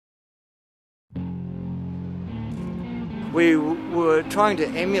We were trying to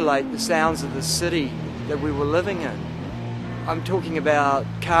emulate the sounds of the city that we were living in. I'm talking about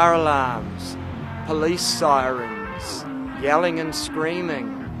car alarms, police sirens, yelling and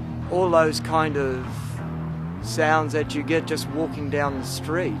screaming, all those kind of sounds that you get just walking down the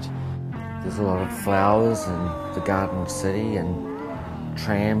street. There's a lot of flowers in the Garden City and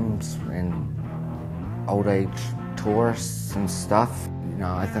trams and old age tourists and stuff. You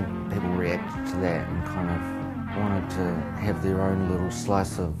know, I think people reacted to that and kind of wanted to have their own little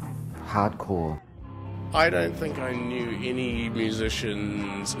slice of hardcore. I don't think I knew any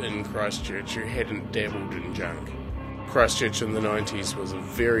musicians in Christchurch who hadn't dabbled in junk. Christchurch in the 90s was a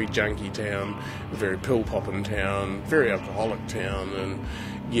very junky town, a very pill-popping town, very alcoholic town, and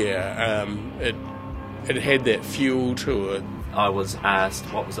it had that fuel to it. I was asked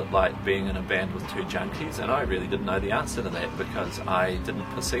what was it like being in a band with two junkies, and I really didn't know the answer to that because I didn't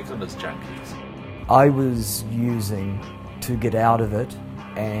perceive them as junkies. I was using to get out of it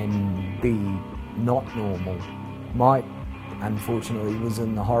and be not normal. Mike, unfortunately, was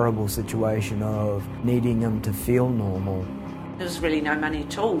in the horrible situation of needing him to feel normal. There was really no money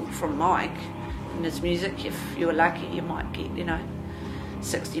at all from Mike in his music. If you were lucky, you might get,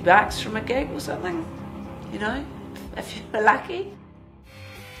 $60 from a gig or something, if you were lucky.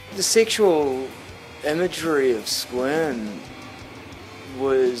 The sexual imagery of Squirm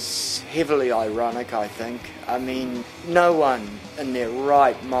was heavily ironic, I think. I mean, no one in their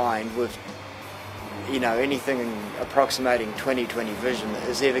right mind with anything approximating 20/20 vision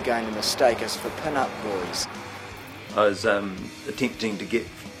is ever going to mistake us for pin-up boys. I was attempting to get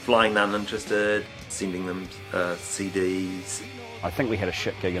Flying Nun interested, sending them CDs. I think we had a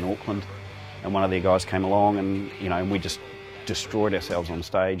shit gig in Auckland and one of their guys came along and we just destroyed ourselves on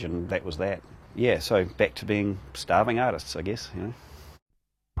stage and that was that. Yeah, so back to being starving artists, I guess.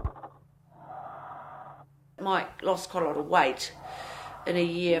 Mike lost quite a lot of weight in a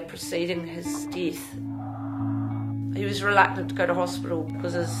year preceding his death. He was reluctant to go to hospital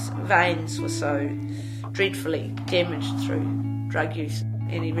because his veins were so dreadfully damaged through drug use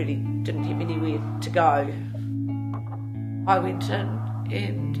and he really didn't have anywhere to go. I went in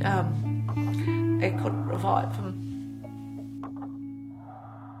and I couldn't revive him.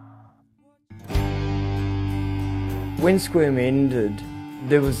 When Squirm ended,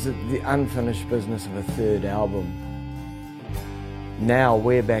 there was the unfinished business of a third album. Now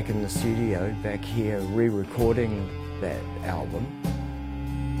we're back in the studio, back here, re-recording that album.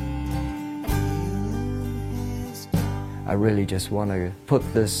 I really just want to put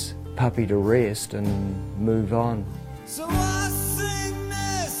this puppy to rest and move on. So I sing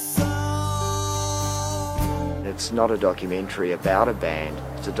this song. It's not a documentary about a band,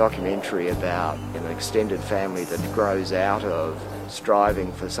 it's a documentary about an extended family that grows out of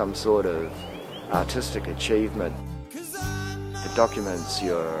striving for some sort of artistic achievement. It documents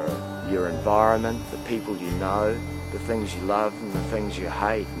your environment, the people you know, the things you love and the things you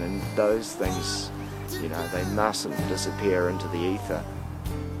hate, and those things, they mustn't disappear into the ether.